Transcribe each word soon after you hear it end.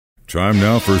Time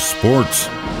now for sports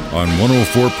on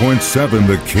 104.7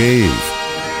 The Cave.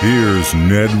 Here's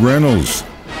Ned Reynolds.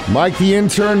 Mike the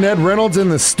intern, Ned Reynolds in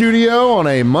the studio on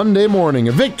a Monday morning,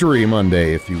 a victory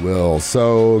Monday, if you will.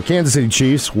 So Kansas City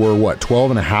Chiefs were,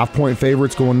 12.5-point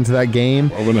favorites going into that game?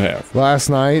 12.5. Last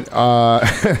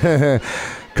night.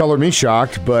 Colored me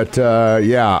shocked, but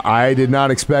I did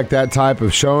not expect that type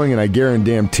of showing, and I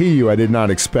guarantee you I did not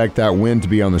expect that win to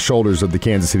be on the shoulders of the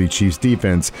Kansas City Chiefs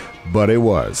defense, but it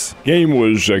was. Game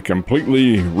was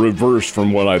completely reversed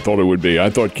from what I thought it would be. I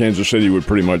thought Kansas City would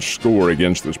pretty much score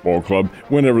against this ball club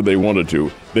whenever they wanted to.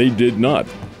 They did not.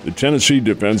 The Tennessee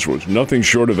defense was nothing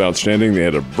short of outstanding. They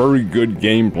had a very good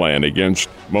game plan against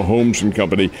Mahomes and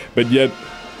company, but yet,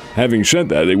 having said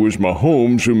that, it was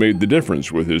Mahomes who made the difference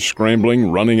with his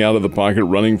scrambling, running out of the pocket,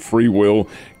 running free will.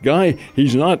 Guy,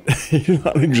 he's not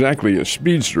exactly a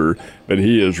speedster, but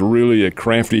he is really a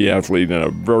crafty athlete and a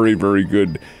very, very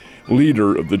good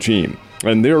leader of the team.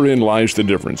 And therein lies the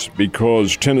difference,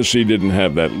 because Tennessee didn't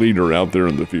have that leader out there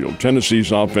in the field.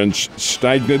 Tennessee's offense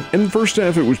stagnant. In the first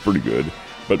half, it was pretty good,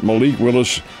 but Malik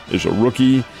Willis is a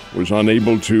rookie, was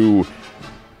unable to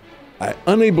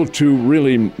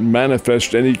really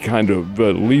manifest any kind of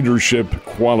leadership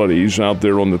qualities out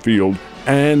there on the field.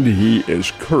 And he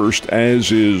is cursed,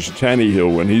 as is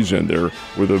Tannehill when he's in there,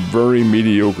 with a very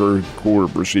mediocre core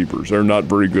of receivers. They're not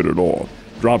very good at all.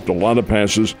 Dropped a lot of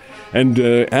passes. And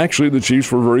actually, the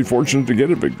Chiefs were very fortunate to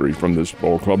get a victory from this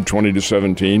ball club,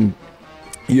 20-17.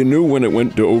 You knew when it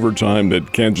went to overtime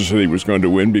that Kansas City was going to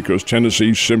win, because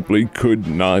Tennessee simply could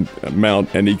not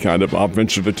mount any kind of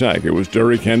offensive attack. It was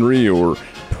Derrick Henry or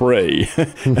pray.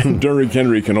 And Derrick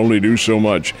Henry can only do so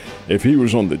much. If he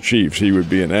was on the Chiefs, he would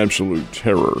be an absolute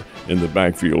terror in the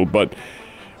backfield. But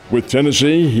with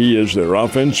Tennessee, he is their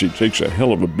offense. He takes a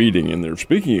hell of a beating in there.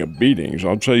 Speaking of beatings,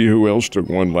 I'll tell you who else took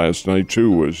one last night, too,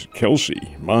 was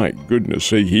Kelsey. My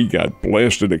goodness, he got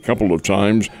blasted a couple of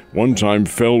times. One time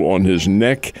fell on his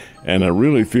neck, and I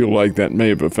really feel like that may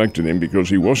have affected him, because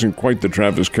he wasn't quite the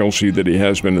Travis Kelce that he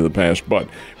has been in the past. But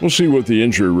we'll see what the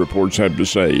injury reports have to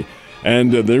say.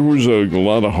 And there was a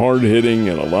lot of hard hitting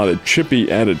and a lot of chippy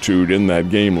attitude in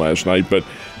that game last night, but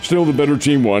still, the better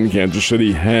team won. Kansas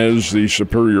City has the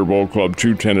superior ball club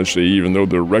to Tennessee, even though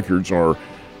their records are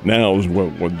now,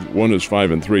 one is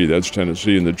 5-3. That's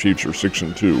Tennessee, and the Chiefs are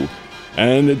 6-2.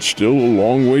 And it's still a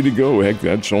long way to go. Heck,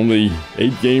 that's only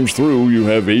 8 games through. You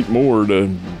have 8 more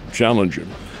to challenge him.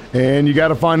 And you got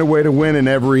to find a way to win in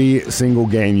every single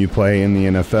game you play in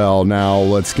the NFL. Now,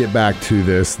 let's get back to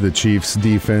this. The Chiefs'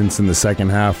 defense in the second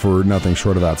half were nothing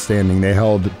short of outstanding. They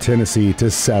held Tennessee to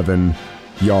 7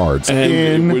 yards. And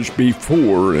it was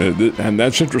before, and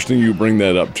that's interesting you bring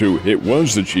that up too. It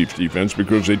was the Chiefs' defense,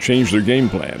 because they changed their game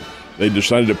plan. They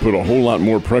decided to put a whole lot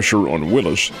more pressure on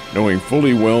Willis, knowing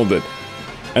fully well that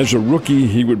as a rookie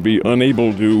he would be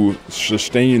unable to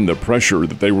sustain the pressure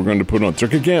that they were going to put on.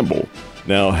 Took a gamble.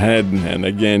 Now and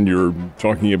again you're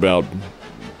talking about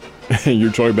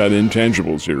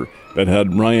intangibles here. But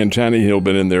had Ryan Tannehill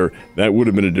been in there, that would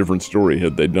have been a different story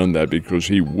had they done that, because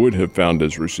he would have found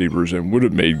his receivers and would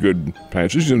have made good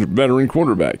passes. He's a veteran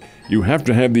quarterback. You have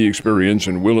to have the experience,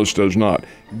 and Willis does not.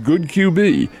 Good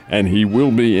QB, and he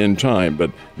will be in time,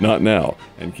 but not now.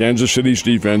 And Kansas City's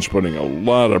defense putting a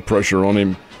lot of pressure on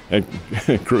him.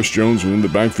 Chris Jones was in the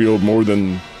backfield more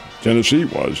than Tennessee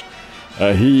was.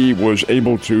 He was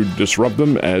able to disrupt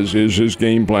them, as is his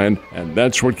game plan, and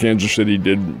that's what Kansas City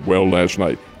did well last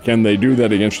night. Can they do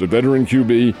that against a veteran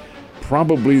QB?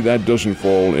 Probably that doesn't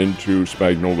fall into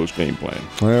Spagnuolo's game plan.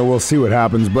 Well, we'll see what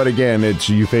happens. But again, it's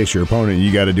you face your opponent.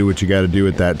 You got to do what you got to do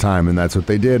at that time, and that's what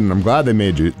they did. And I'm glad they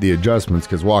made the adjustments,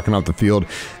 because walking off the field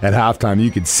at halftime,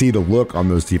 you could see the look on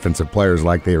those defensive players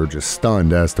like they were just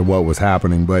stunned as to what was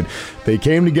happening. But they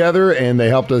came together, and they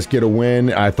helped us get a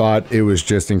win. I thought it was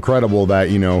just incredible that,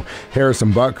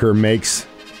 Harrison Butker makes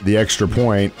the extra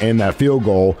point and that field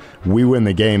goal. We win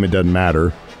the game. It doesn't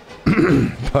matter.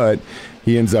 But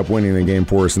he ends up winning the game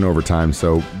for us in overtime,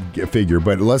 so figure.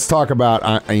 But let's talk about,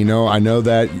 I know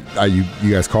that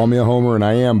you guys call me a homer, and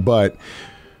I am, but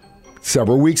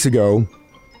several weeks ago,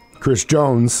 Chris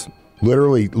Jones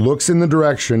literally looks in the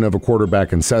direction of a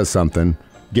quarterback and says something,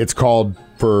 gets called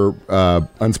for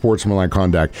unsportsmanlike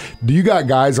conduct. Do you got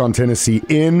guys on Tennessee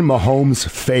in Mahomes'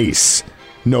 face?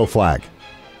 No flag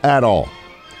at all.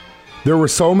 There were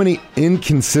so many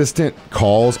inconsistent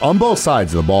calls on both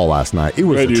sides of the ball last night. It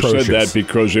was atrocious. You said that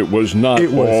because it was not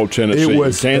all Tennessee. It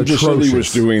was Kansas City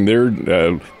was doing their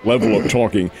level of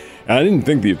talking. I didn't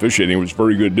think the officiating was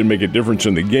very good. It didn't make a difference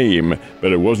in the game,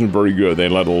 but it wasn't very good. They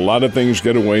let a lot of things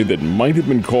get away that might have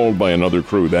been called by another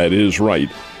crew. That is right.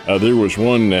 There was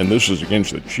one, and this is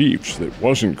against the Chiefs, that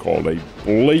wasn't called a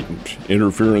blatant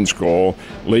interference call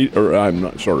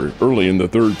early in the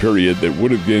third period that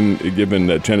would have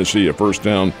given Tennessee a first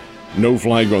down. No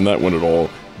flag on that one at all.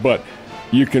 But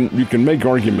you can make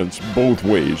arguments both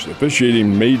ways.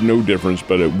 Officiating made no difference,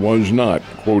 but it was not,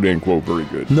 quote unquote, very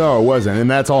good. No, it wasn't, and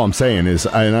that's all I'm saying is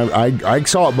I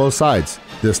saw it both sides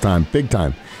this time, big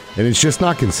time. And it's just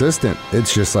not consistent.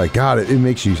 It's just like, God, it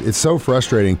makes you, it's so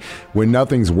frustrating when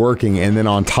nothing's working. And then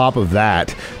on top of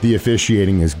that, the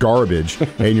officiating is garbage.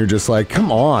 And you're just like,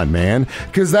 come on, man.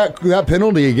 Because that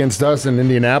penalty against us in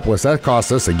Indianapolis, that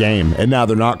cost us a game. And now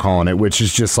they're not calling it, which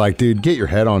is just like, dude, get your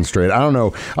head on straight. I don't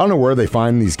know where they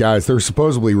find these guys. They're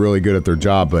supposedly really good at their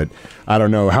job, but I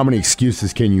don't know. How many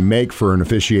excuses can you make for an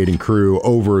officiating crew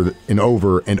over and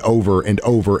over and over and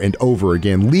over and over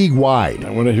again, league-wide?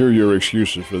 I want to hear your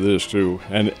excuses for this, too.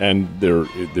 And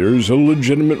there's a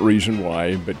legitimate reason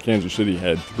why, but Kansas City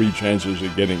had 3 chances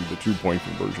at getting the 2-point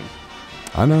conversion.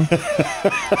 I know.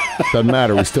 Doesn't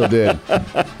matter. We still did.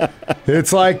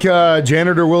 It's like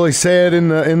Janitor Willie said in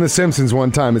the Simpsons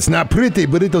one time. It's not pretty,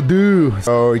 but it'll do.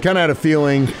 So he kind of had a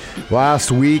feeling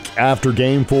last week after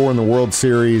Game 4 in the World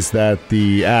Series that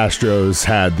the Astros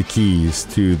had the keys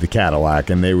to the Cadillac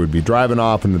and they would be driving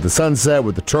off into the sunset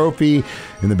with the trophy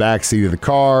in the backseat of the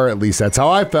car. At least that's how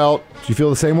I felt. Did you feel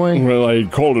the same way? Well, I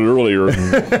called it earlier.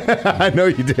 I know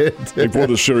you did. Before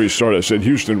the series started, I said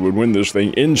Houston would win this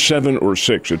thing in 7 or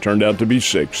 6. It turned out to be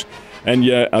 6. And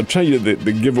yeah, I'll tell you that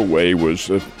the giveaway was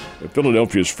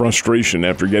Philadelphia's frustration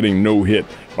after getting no hit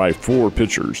by 4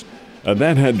 pitchers.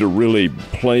 That had to really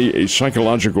play a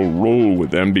psychological role with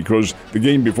them because the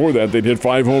game before that they'd hit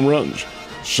 5 home runs.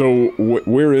 So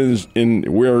wherein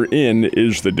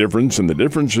is the difference? And the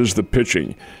difference is the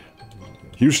pitching.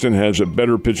 Houston has a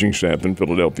better pitching staff than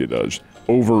Philadelphia does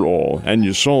overall, and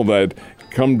you saw that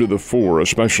come to the fore,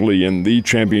 especially in the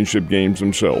championship games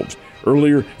themselves.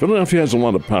 Earlier, Philadelphia has a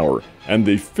lot of power, and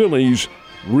the Phillies,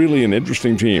 really an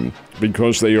interesting team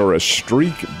because they are a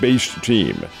streak-based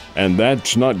team, and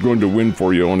that's not going to win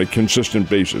for you on a consistent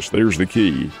basis. There's the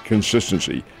key,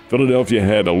 consistency. Philadelphia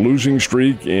had a losing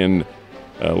streak in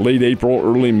late April,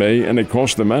 early May, and it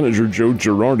cost the manager, Joe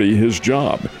Girardi, his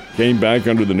job. Came back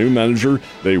under the new manager.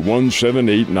 They won 7,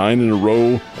 8, 9 in a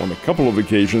row on a couple of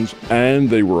occasions,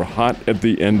 and they were hot at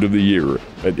the end of the year.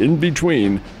 But in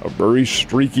between, a very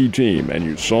streaky team, and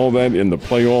you saw that in the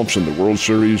playoffs and the World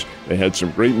Series. They had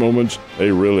some great moments. They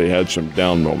really had some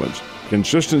down moments.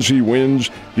 Consistency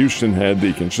wins. Houston had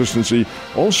the consistency.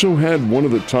 Also had one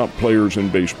of the top players in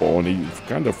baseball, and he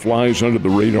kind of flies under the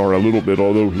radar a little bit,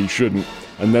 although he shouldn't,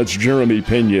 and that's Jeremy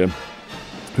Pena,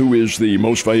 who is the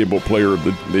most valuable player of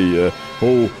the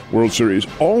whole World Series.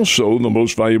 Also the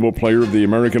most valuable player of the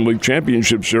American League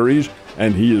Championship Series,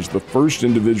 and he is the first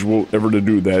individual ever to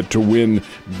do that, to win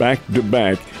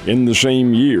back-to-back in the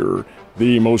same year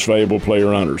the most valuable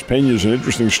player honors. Pena is an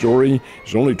interesting story.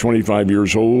 He's only 25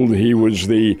 years old. He was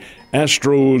the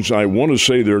Astros, I want to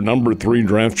say their number 3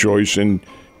 draft choice in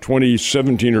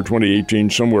 2017 or 2018,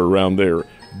 somewhere around there.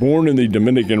 Born in the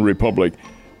Dominican Republic,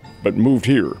 but moved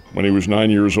here when he was 9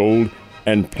 years old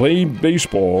and played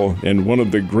baseball in one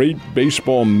of the great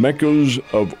baseball meccas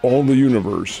of all the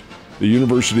universe, the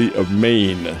University of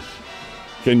Maine.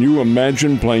 Can you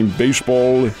imagine playing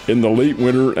baseball in the late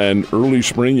winter and early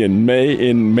spring in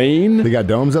Maine? They got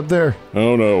domes up there?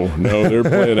 Oh, no, they're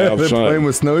playing outside. They're playing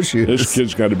with snowshoes. This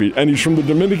kid's got to be, and he's from the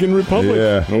Dominican Republic.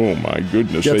 Yeah. Oh, my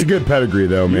goodness. Yeah, it's a good pedigree,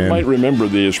 though, man. You might remember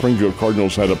the Springfield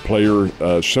Cardinals had a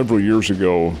player several years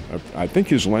ago. I think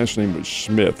his last name was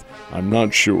Smith. I'm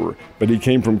not sure. But he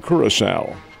came from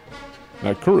Curacao.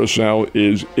 Now, Curacao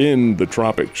is in the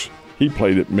tropics. He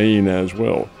played at Maine as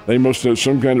well. They must have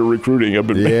some kind of recruiting up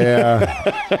at Maine.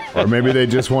 Yeah. Or maybe they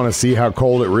just want to see how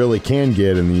cold it really can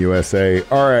get in the USA.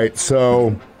 All right,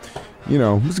 so, it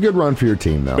was a good run for your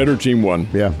team, though. Better team won.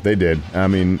 Yeah, they did. I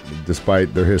mean,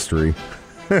 despite their history.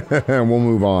 And we'll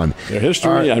move on. Their history,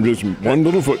 right. I'm just one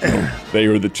little footnote. They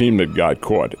are the team that got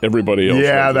caught. Everybody else.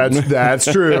 Yeah,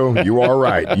 that's true. You are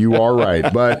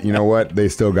right. But you know what? They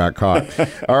still got caught.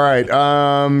 All right.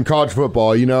 College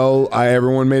football.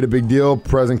 Everyone made a big deal,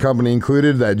 present company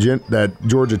included, that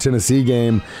Georgia-Tennessee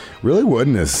game really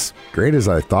wasn't as great as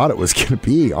I thought it was going to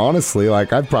be. Honestly,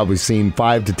 I've probably seen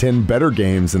 5 to 10 better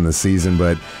games in the season,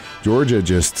 but Georgia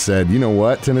just said, you know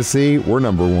what, Tennessee, we're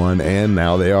number 1, and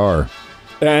now they are.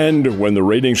 And when the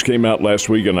ratings came out last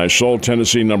week and I saw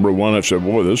Tennessee number 1, I said,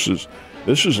 boy, this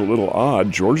is a little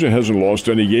odd. Georgia hasn't lost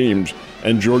any games.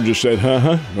 And Georgia said,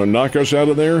 gonna knock us out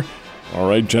of there? All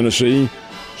right, Tennessee,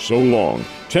 so long.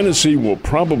 Tennessee will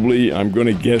probably, I'm going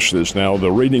to guess this now,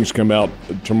 the ratings come out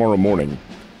tomorrow morning.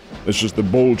 This is the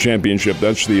bowl championship.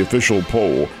 That's the official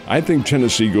poll. I think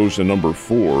Tennessee goes to number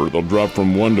 4. They'll drop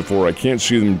from 1 to 4. I can't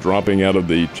see them dropping out of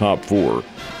the top 4.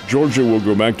 Georgia will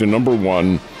go back to number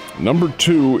 1. Number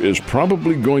 2 is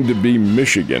probably going to be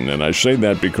Michigan, and I say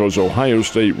that because Ohio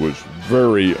State was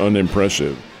very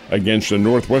unimpressive against a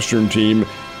Northwestern team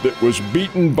that was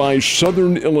beaten by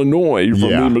Southern Illinois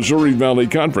from the Missouri Valley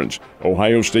Conference.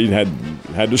 Ohio State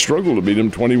had to struggle to beat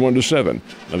them 21-7.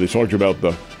 Now, they talked about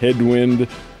the headwind.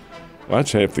 Well,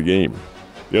 that's half the game.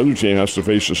 The other team has to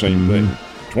face the same thing.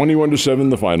 21-7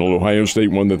 the final. Ohio State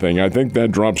won the thing. I think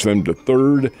that drops them to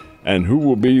 3rd. And who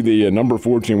will be the number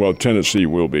 14? Well, Tennessee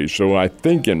will be. So I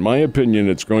think, in my opinion,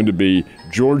 it's going to be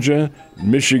Georgia,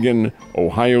 Michigan,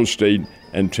 Ohio State,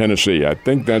 and Tennessee. I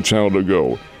think that's how it'll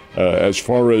go. As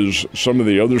far as some of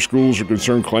the other schools are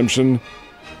concerned, Clemson,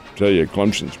 I tell you,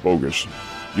 Clemson's bogus.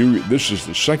 This is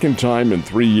the second time in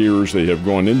 3 years they have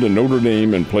gone into Notre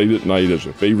Dame and played at night as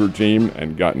a favorite team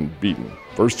and gotten beaten.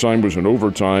 First time was in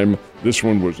overtime. This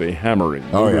one was a hammering.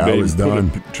 Notre Dame it was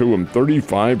done. Put it to them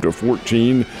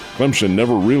 35-14. Clemson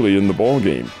never really in the ball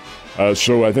game.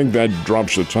 So I think that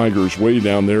drops the Tigers way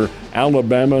down there.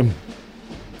 Alabama's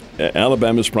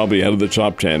probably out of the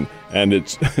top 10. And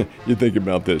it's you think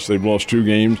about this. They've lost 2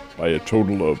 games by a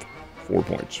total of 4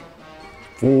 points.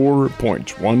 4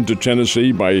 points. One to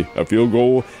Tennessee by a field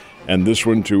goal, and this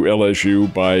one to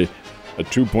LSU by a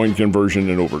 2-point conversion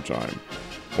in overtime.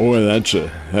 Boy,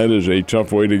 that is a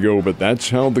tough way to go, but that's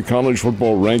how the college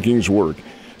football rankings work.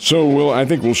 So I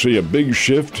think we'll see a big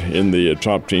shift in the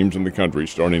top teams in the country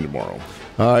starting tomorrow.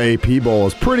 AP Bowl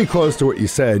is pretty close to what you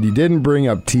said. You didn't bring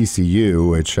up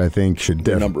TCU, which I think should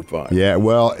number 5. Yeah,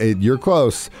 well, you're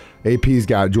close. AP's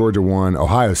got Georgia 1,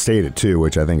 Ohio State at 2,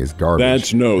 which I think is garbage.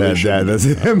 That's the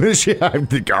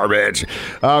garbage.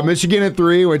 Michigan at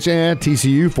 3, which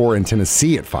TCU 4, and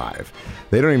Tennessee at 5.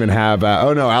 They don't even have.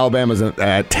 Alabama's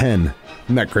at 10.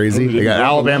 Isn't that crazy? They got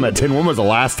Alabama at 10. When was the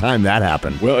last time that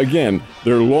happened? Well, again,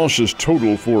 their losses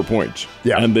total 4 points.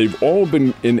 Yeah, and they've all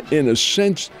been in a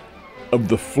sense of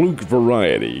the fluke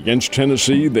variety. Against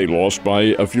Tennessee, they lost by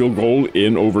a field goal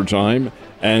in overtime.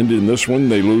 And in this one,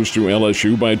 they lose to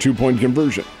LSU by a 2-point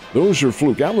conversion. Those are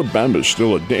fluke. Alabama's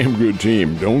still a damn good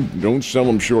team. Don't sell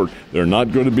them short. They're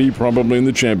not going to be probably in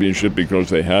the championship because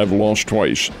they have lost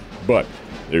twice. But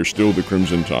they're still the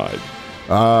Crimson Tide.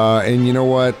 And you know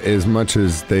what? As much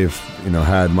as they've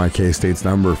had my K-State's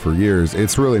number for years,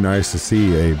 it's really nice to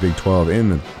see a Big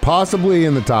 12 possibly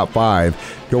in the top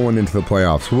 5 going into the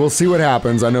playoffs. We'll see what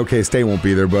happens. I know K-State won't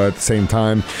be there, but at the same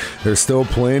time, there's still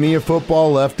plenty of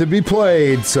football left to be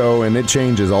played. And it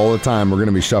changes all the time. We're going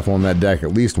to be shuffling that deck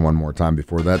at least one more time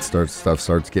before that stuff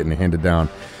starts getting handed down.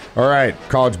 All right,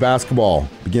 college basketball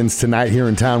begins tonight here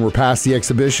in town. We're past the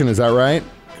exhibition. Is that right?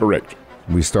 Correct.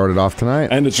 We started off tonight.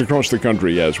 And it's across the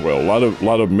country as well. A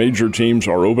lot of major teams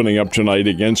are opening up tonight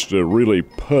against really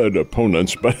PUD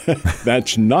opponents, but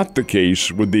that's not the case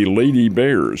with the Lady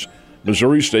Bears.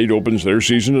 Missouri State opens their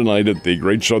season tonight at the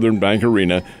Great Southern Bank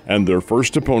Arena, and their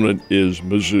first opponent is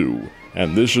Mizzou.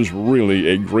 And this is really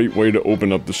a great way to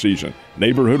open up the season.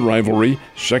 Neighborhood rivalry,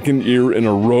 second year in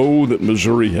a row that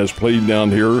Missouri has played down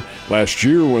here. Last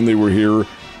year when they were here,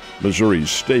 Missouri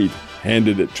State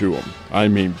handed it to them. I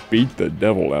mean, beat the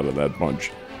devil out of that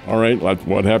bunch. All right,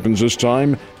 what happens this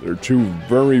time? There are 2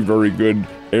 very, very good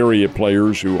area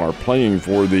players who are playing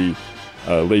for the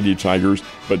Lady Tigers,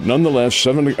 but nonetheless,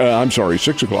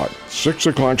 6 o'clock. 6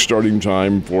 o'clock starting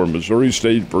time for Missouri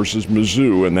State versus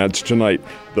Mizzou, and that's tonight.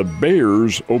 The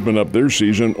Bears open up their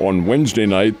season on Wednesday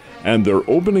night, and they're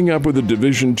opening up with a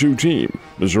Division II team,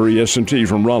 Missouri S&T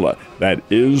from Rolla. That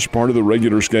is part of the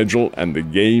regular schedule, and the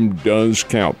game does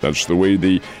count. That's the way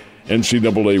the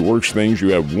NCAA works things.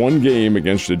 You have one game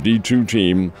against a D2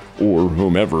 team or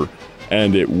whomever,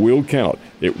 and it will count.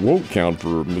 It won't count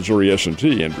for Missouri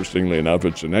S&T, interestingly enough.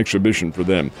 It's an exhibition for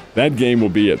them. That game will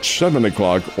be at 7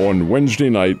 o'clock on Wednesday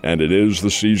night, and it is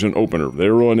the season opener.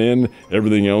 They're on in.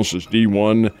 Everything else is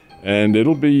D1, and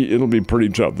it'll be pretty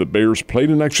tough. The Bears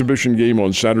played an exhibition game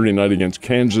on Saturday night against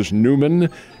Kansas Newman,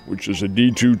 which is a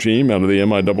D2 team out of the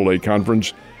MIAA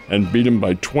conference, and beat them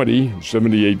by 20,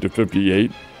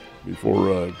 78-58.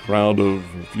 Before a crowd of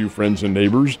a few friends and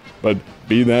neighbors. But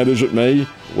be that as it may, it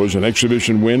was an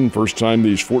exhibition win. First time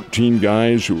these 14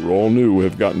 guys who were all new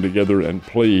have gotten together and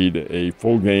played a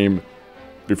full game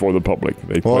before the public.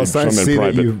 They played it's nice some to in see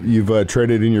private. that you've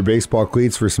traded in your baseball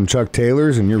cleats for some Chuck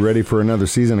Taylors, and you're ready for another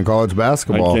season of college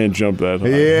basketball. I can't jump that high.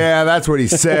 Yeah, that's what he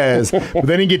says. But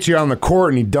then he gets you on the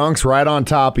court, and he dunks right on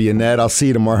top of you, Ned. I'll see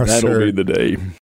you tomorrow, That'll sir. be the day.